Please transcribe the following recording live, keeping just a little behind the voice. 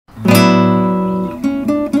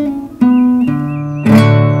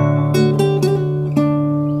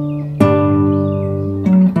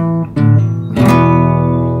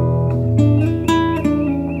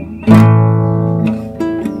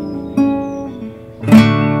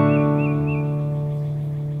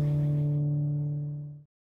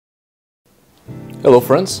Hello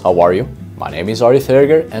friends, how are you? My name is Ari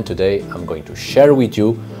Theriger and today I'm going to share with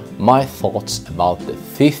you my thoughts about the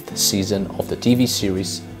 5th season of the TV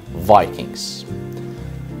series Vikings.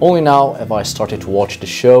 Only now have I started to watch the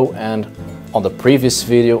show, and on the previous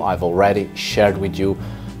video I've already shared with you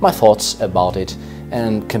my thoughts about it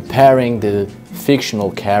and comparing the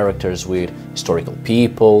fictional characters with historical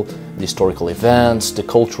people, the historical events, the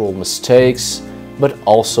cultural mistakes, but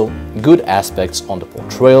also good aspects on the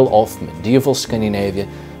portrayal of medieval Scandinavia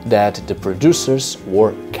that the producers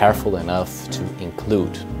were careful enough to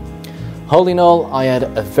include. All in all, I had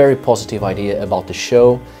a very positive idea about the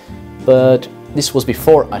show, but this was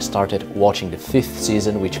before I started watching the 5th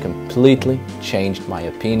season, which completely changed my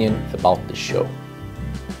opinion about the show.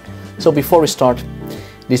 So before we start,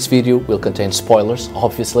 this video will contain spoilers,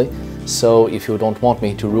 obviously, so if you don't want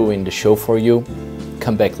me to ruin the show for you,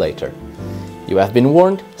 come back later. You have been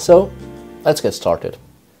warned, so let's get started.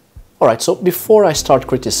 Alright, so before I start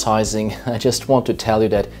criticizing, I just want to tell you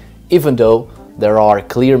that even though there are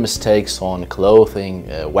clear mistakes on clothing,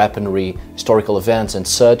 weaponry, historical events and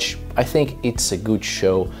such, I think it's a good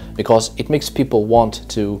show because it makes people want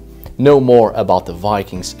to know more about the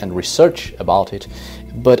Vikings and research about it,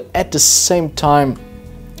 but at the same time,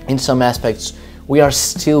 in some aspects, we are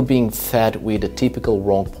still being fed with a typical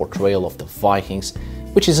wrong portrayal of the Vikings,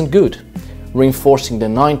 which isn't good. Reinforcing the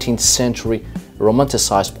 19th century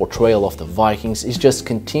romanticized portrayal of the Vikings is just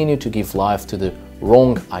continue to give life to the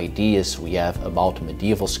wrong ideas we have about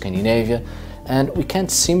medieval Scandinavia, and we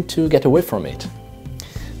can't seem to get away from it.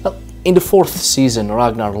 Well, in the 4th season,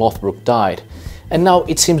 Ragnar Lothbrok died, and now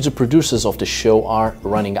it seems the producers of the show are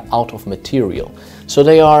running out of material, so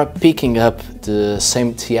they are picking up the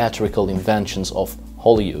same theatrical inventions of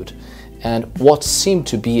Hollywood, and what seemed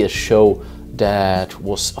to be a show that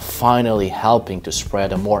was finally helping to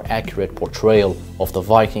spread a more accurate portrayal of the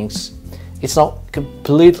Vikings, it's now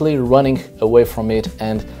completely running away from it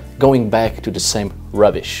and going back to the same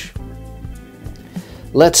rubbish.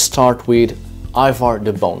 Let's start with Ivar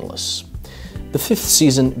the Boneless. The 5th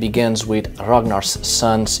season begins with Ragnar's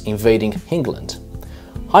sons invading England.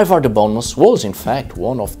 Ivar the Boneless was in fact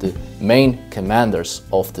one of the main commanders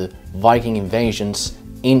of the Viking invasions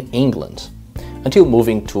in England, until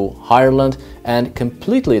moving to Ireland and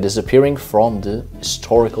completely disappearing from the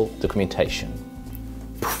historical documentation.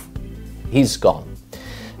 Poof, he's gone.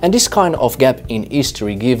 And this kind of gap in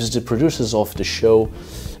history gives the producers of the show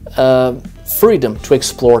freedom to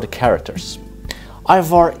explore the characters.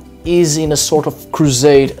 Ivar is in a sort of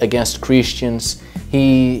crusade against Christians.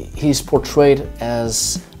 He's portrayed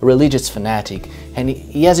as a religious fanatic, and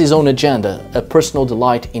he has his own agenda, a personal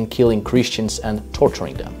delight in killing Christians and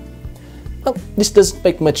torturing them. Well, this doesn't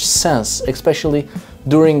make much sense, especially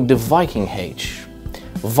during the Viking Age.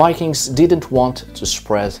 Vikings didn't want to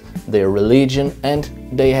spread their religion, and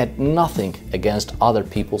they had nothing against other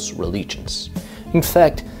people's religions. In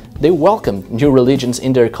fact, they welcomed new religions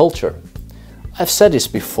in their culture. I've said this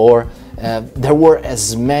before, there were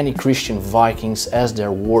as many Christian Vikings as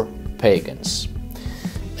there were pagans.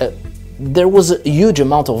 There was a huge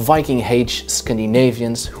amount of Viking Age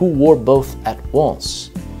Scandinavians who were both at once.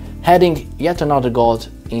 Adding yet another god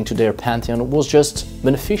into their pantheon was just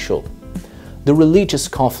beneficial. The religious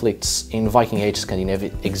conflicts in Viking Age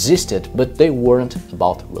Scandinavia existed, but they weren't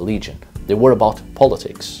about religion, they were about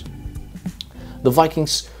politics. The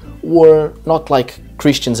Vikings were not like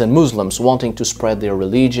Christians and Muslims wanting to spread their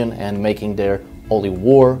religion and making their holy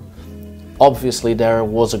war. Obviously there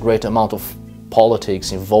was a great amount of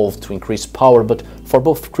politics involved to increase power, but for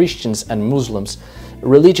both Christians and Muslims,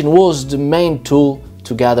 religion was the main tool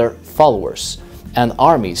to gather followers and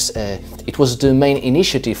armies. It was the main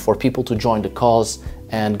initiative for people to join the cause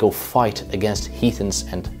and go fight against heathens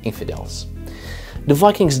and infidels. The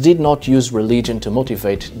Vikings did not use religion to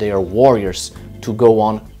motivate their warriors to go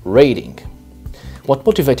on raiding. What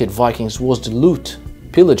motivated Vikings was the loot,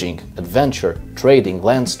 pillaging, adventure, trading,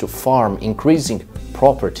 lands to farm, increasing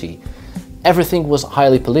property. Everything was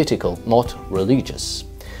highly political, not religious.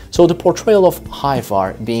 So the portrayal of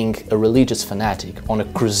Ivar being a religious fanatic on a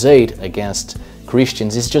crusade against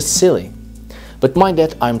Christians is just silly. But mind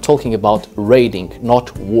that I'm talking about raiding,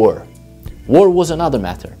 not war. War was another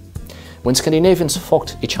matter. When Scandinavians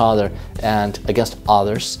fought each other and against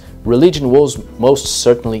others, religion was most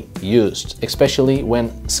certainly used, especially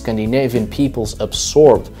when Scandinavian peoples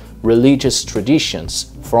absorbed religious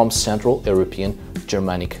traditions from Central European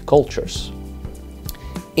Germanic cultures.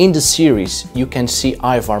 In the series, you can see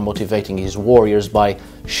Ivar motivating his warriors by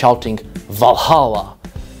shouting Valhalla.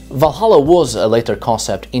 Valhalla was a later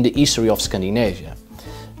concept in the history of Scandinavia.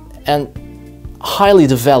 And highly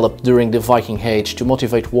developed during the Viking Age to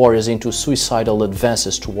motivate warriors into suicidal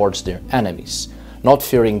advances towards their enemies, not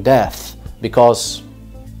fearing death, because...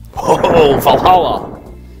 Whoa, Valhalla!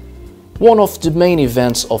 One of the main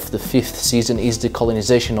events of the 5th season is the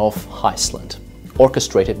colonization of Iceland,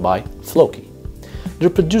 orchestrated by Floki. The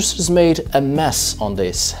producers made a mess on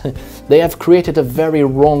this. They have created a very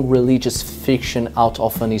wrong religious fiction out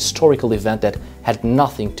of an historical event that had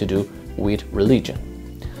nothing to do with religion.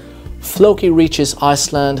 Floki reaches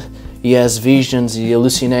Iceland, he has visions, he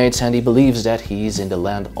hallucinates, and he believes that he is in the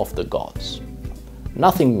land of the gods.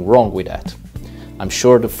 Nothing wrong with that. I'm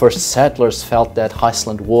sure the first settlers felt that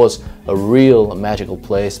Iceland was a real magical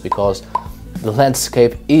place because the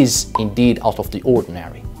landscape is indeed out of the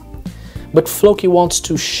ordinary. But Floki wants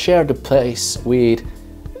to share the place with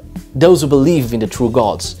those who believe in the true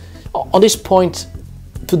gods. On this point,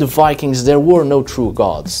 to the Vikings, there were no true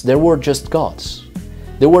gods, there were just gods.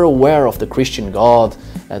 They were aware of the Christian God,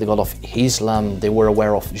 the God of Islam, they were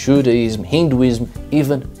aware of Judaism, Hinduism,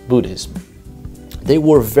 even Buddhism. They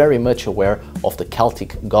were very much aware of the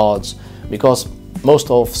Celtic gods because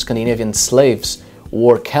most of Scandinavian slaves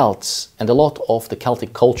were Celts and a lot of the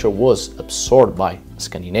Celtic culture was absorbed by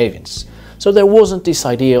Scandinavians. So there wasn't this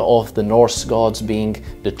idea of the Norse gods being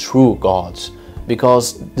the true gods,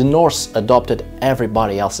 because the Norse adopted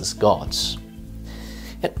everybody else's gods.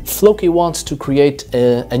 And Floki wants to create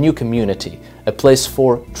a new community, a place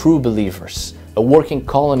for true believers, a working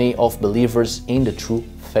colony of believers in the true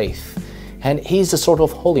faith. And he's a sort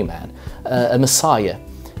of holy man, a messiah,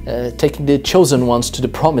 taking the chosen ones to the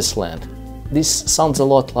promised land. This sounds a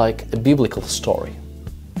lot like a biblical story.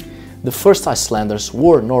 The first Icelanders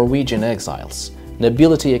were Norwegian exiles,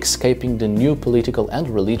 nobility escaping the new political and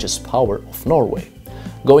religious power of Norway,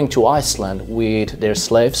 going to Iceland with their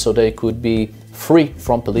slaves so they could be free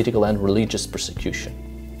from political and religious persecution.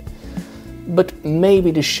 But maybe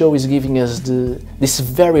the show is giving us this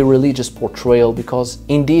very religious portrayal because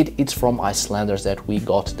indeed it's from Icelanders that we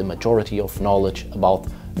got the majority of knowledge about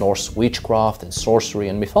Norse witchcraft and sorcery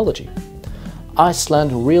and mythology.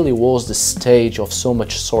 Iceland really was the stage of so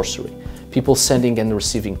much sorcery, people sending and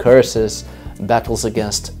receiving curses, battles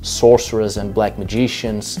against sorcerers and black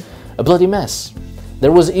magicians, a bloody mess.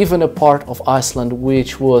 There was even a part of Iceland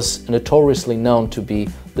which was notoriously known to be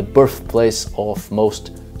the birthplace of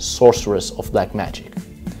most sorcerers of black magic,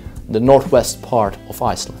 the northwest part of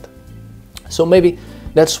Iceland. So maybe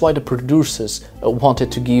that's why the producers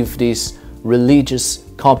wanted to give this religious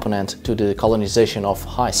component to the colonization of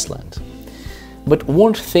Iceland. But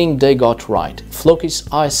one thing they got right,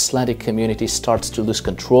 Floki's Icelandic community starts to lose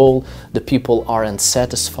control, the people are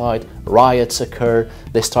unsatisfied, riots occur,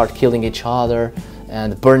 they start killing each other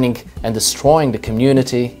and burning and destroying the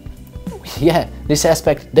community. Yeah, this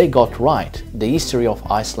aspect they got right. The history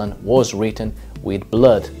of Iceland was written with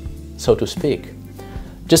blood, so to speak.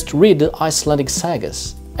 Just read the Icelandic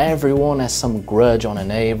sagas. Everyone has some grudge on a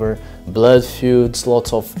neighbor, blood feuds,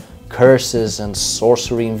 lots of curses and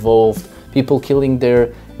sorcery involved, people killing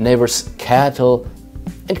their neighbors' cattle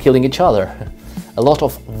and killing each other. A lot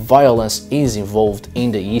of violence is involved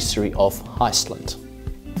in the history of Iceland.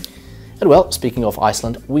 And well, speaking of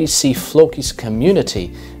Iceland, we see Floki's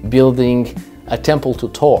community building a temple to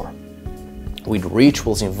Thor, with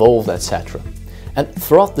rituals involved, etc. And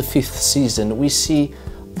throughout the 5th season, we see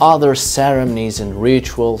other ceremonies and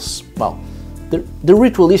rituals. Well, the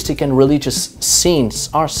ritualistic and religious scenes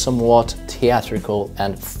are somewhat theatrical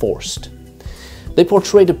and forced. They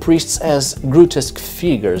portray the priests as grotesque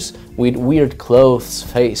figures with weird clothes,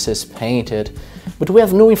 faces painted, but we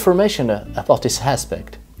have no information about this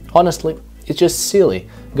aspect. Honestly, it's just silly,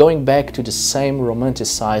 going back to the same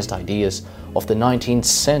romanticized ideas of the 19th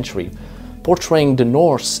century, portraying the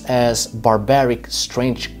Norse as barbaric,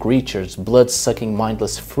 strange creatures, blood-sucking,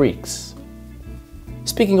 mindless freaks.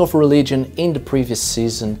 Speaking of religion, in the previous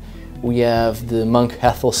season we have the monk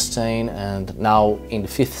Athelstan, and now in the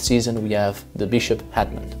 5th season we have the Bishop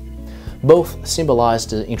Edmund. Both symbolize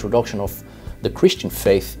the introduction of the Christian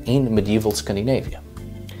faith in medieval Scandinavia.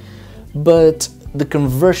 But the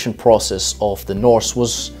conversion process of the Norse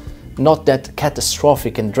was not that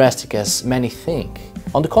catastrophic and drastic as many think.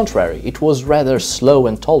 On the contrary, it was rather slow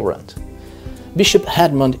and tolerant. Bishop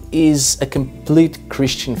Edmund is a complete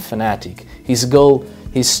Christian fanatic. His goal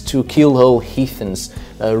is to kill all heathens,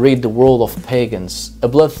 rid the world of pagans, a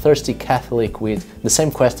bloodthirsty Catholic with the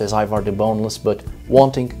same quest as Ivar the Boneless, but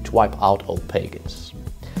wanting to wipe out all pagans.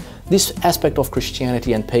 This aspect of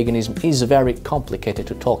Christianity and paganism is very complicated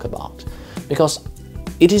to talk about, because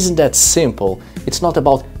it isn't that simple. It's not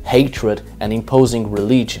about hatred and imposing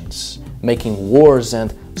religions, making wars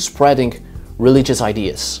and spreading religious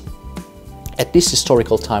ideas. At this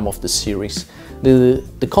historical time of the series,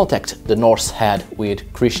 the contact the Norse had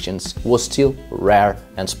with Christians was still rare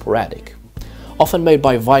and sporadic, often made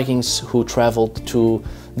by Vikings who traveled to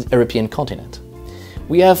the European continent.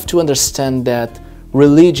 We have to understand that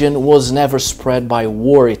religion was never spread by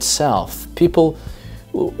war itself. People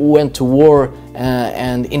went to war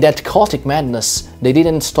and in that chaotic madness they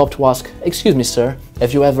didn't stop to ask, "Excuse me, sir,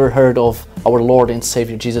 have you ever heard of our Lord and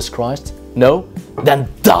Savior Jesus Christ? No? Then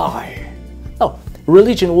die!" No,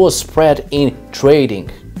 religion was spread in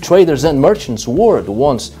trading. Traders and merchants were the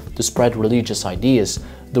ones to spread religious ideas.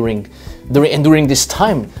 During this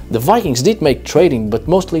time, the Vikings did make trading, but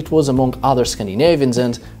mostly it was among other Scandinavians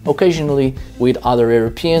and occasionally with other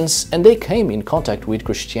Europeans, and they came in contact with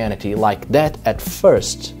Christianity like that at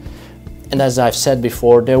first. And as I've said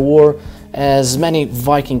before, there were as many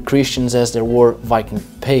Viking Christians as there were Viking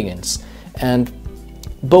pagans, and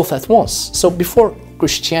both at once. So before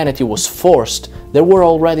Christianity was forced, there were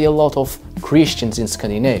already a lot of Christians in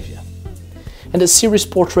Scandinavia. And the series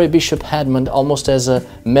portrays Bishop Edmund almost as a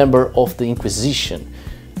member of the Inquisition.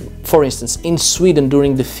 For instance, in Sweden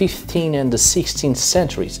during the 15th and the 16th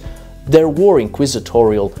centuries, there were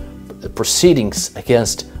inquisitorial proceedings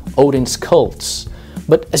against Odin's cults.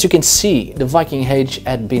 But as you can see, the Viking Age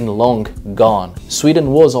had been long gone.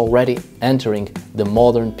 Sweden was already entering the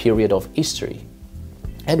modern period of history.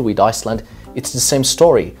 And with Iceland, it's the same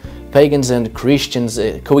story. Pagans and Christians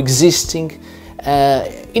coexisting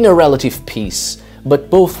in a relative peace, but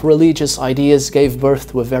both religious ideas gave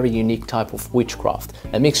birth to a very unique type of witchcraft,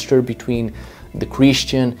 a mixture between the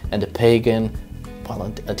Christian and the pagan,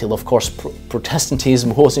 well, until of course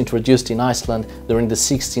Protestantism was introduced in Iceland during the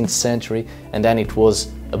 16th century, and then it was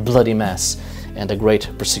a bloody mess and a great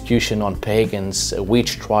persecution on pagans,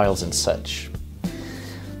 witch trials and such.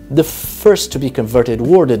 The first to be converted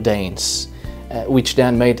were the Danes, which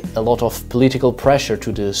then made a lot of political pressure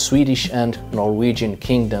to the Swedish and Norwegian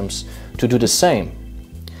kingdoms to do the same.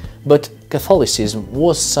 But Catholicism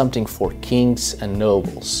was something for kings and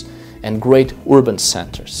nobles and great urban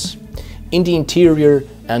centers. In the interior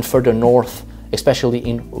and further north, especially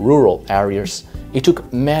in rural areas, it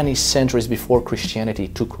took many centuries before Christianity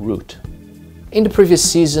took root. In the previous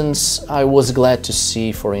seasons, I was glad to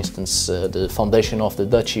see, for instance, the foundation of the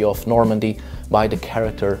Duchy of Normandy by the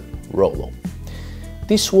character Rollo.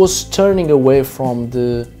 This was turning away from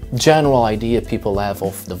the general idea people have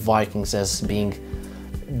of the Vikings as being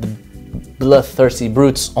the bloodthirsty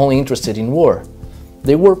brutes only interested in war.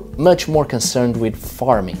 They were much more concerned with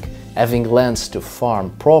farming, having lands to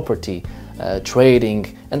farm, property,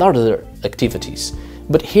 trading and other activities.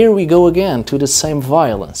 But here we go again to the same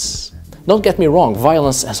violence. Don't get me wrong,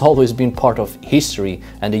 violence has always been part of history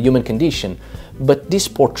and the human condition, but this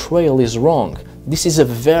portrayal is wrong. This is a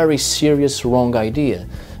very serious wrong idea,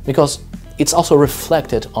 because it's also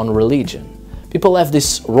reflected on religion. People have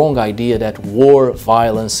this wrong idea that war,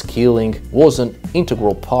 violence, killing was an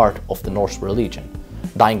integral part of the Norse religion.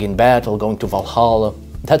 Dying in battle, going to Valhalla,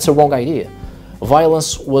 that's a wrong idea.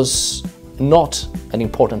 Violence was not an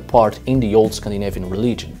important part in the old Scandinavian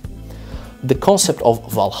religion. The concept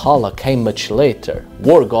of Valhalla came much later,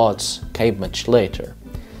 war gods came much later.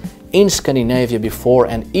 In Scandinavia before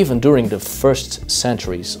and even during the first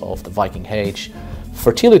centuries of the Viking Age,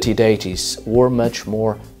 fertility deities were much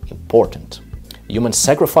more important. Human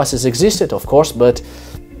sacrifices existed, of course, but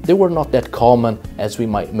they were not that common as we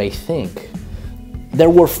may think. There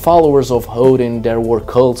were followers of Odin, there were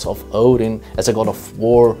cults of Odin as a god of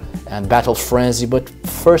war and battle frenzy, but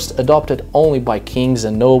first adopted only by kings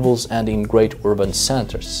and nobles and in great urban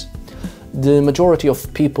centers. The majority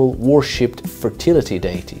of people worshipped fertility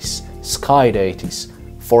deities, sky deities,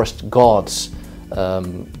 forest gods,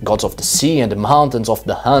 gods of the sea and the mountains, of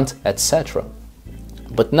the hunt, etc.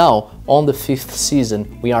 But now, on the 5th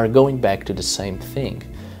season, we are going back to the same thing.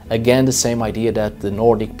 Again, the same idea that the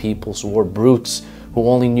Nordic peoples were brutes who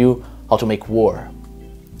only knew how to make war.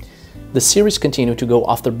 The series continued to go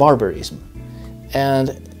after barbarism,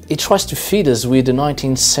 and it tries to feed us with the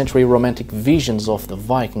 19th century romantic visions of the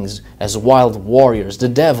Vikings as wild warriors, the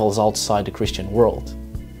devils outside the Christian world.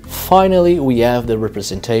 Finally, we have the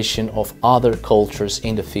representation of other cultures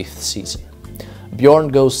in the 5th season. Bjorn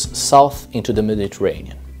goes south into the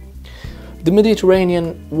Mediterranean. The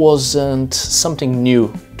Mediterranean wasn't something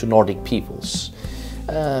new to Nordic peoples.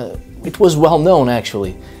 It was well known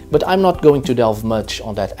actually, but I'm not going to delve much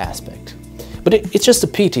on that aspect. But it's just a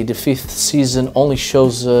pity the 5th season only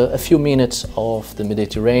shows a few minutes of the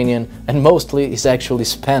Mediterranean and mostly is actually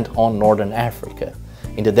spent on northern Africa,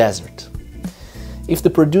 in the desert. If the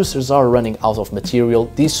producers are running out of material,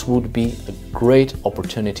 this would be a great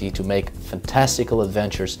opportunity to make fantastical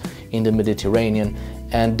adventures in the Mediterranean,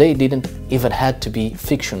 and they didn't even have to be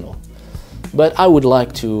fictional. But I would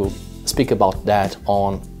like to speak about that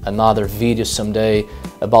on another video someday,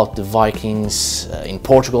 about the Vikings in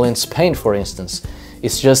Portugal and Spain, for instance.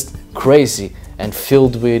 It's just crazy and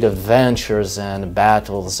filled with adventures and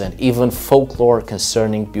battles and even folklore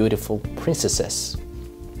concerning beautiful princesses.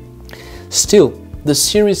 Still, the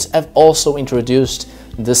series have also introduced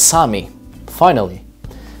the Sami, finally,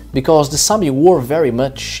 because the Sami were very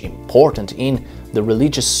much important in the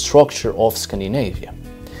religious structure of Scandinavia.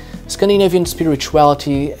 Scandinavian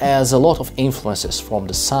spirituality has a lot of influences from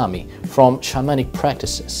the Sami, from shamanic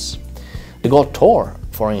practices. The god Thor,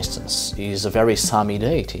 for instance, is a very Sami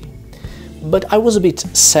deity. But I was a bit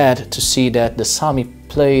sad to see that the Sami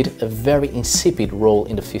played a very insipid role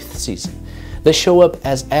in the 5th season. They show up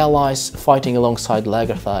as allies fighting alongside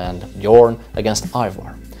Lagertha and Bjorn against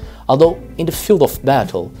Ivar. Although in the field of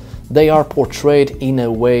battle, they are portrayed in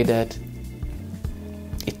a way that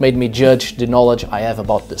it made me judge the knowledge I have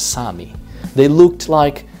about the Sami. They looked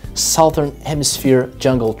like southern hemisphere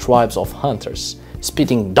jungle tribes of hunters,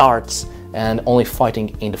 spitting darts and only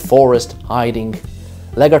fighting in the forest, hiding.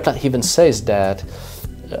 Lagertha even says that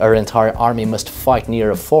our entire army must fight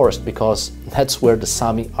near a forest because that's where the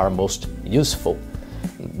Sami are most useful.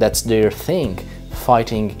 That's their thing,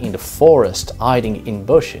 fighting in the forest, hiding in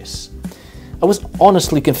bushes. I was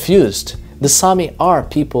honestly confused. The Sami are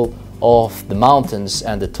people of the mountains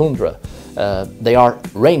and the tundra. They are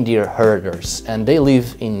reindeer herders and they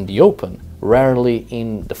live in the open, rarely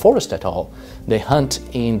in the forest at all. They hunt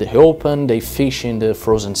in the open, they fish in the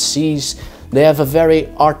frozen seas. They have a very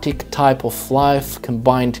Arctic type of life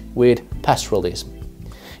combined with pastoralism.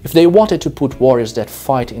 If they wanted to put warriors that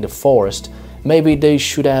fight in the forest, maybe they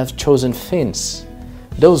should have chosen Finns.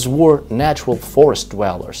 Those were natural forest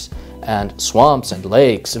dwellers and swamps and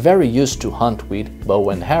lakes, very used to hunt with bow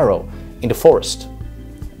and arrow in the forest.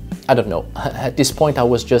 I don't know, at this point I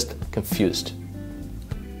was just confused.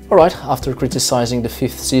 Alright, after criticizing the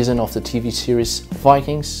 5th season of the TV series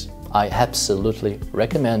Vikings, I absolutely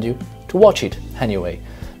recommend you to watch it anyway,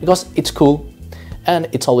 because it's cool and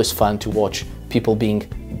it's always fun to watch people being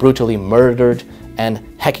brutally murdered and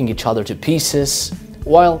hacking each other to pieces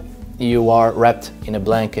while you are wrapped in a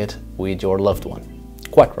blanket with your loved one.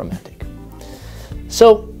 Quite romantic.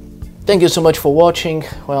 So, thank you so much for watching.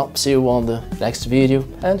 Well, see you on the next video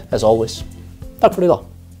and as always, tack för idag.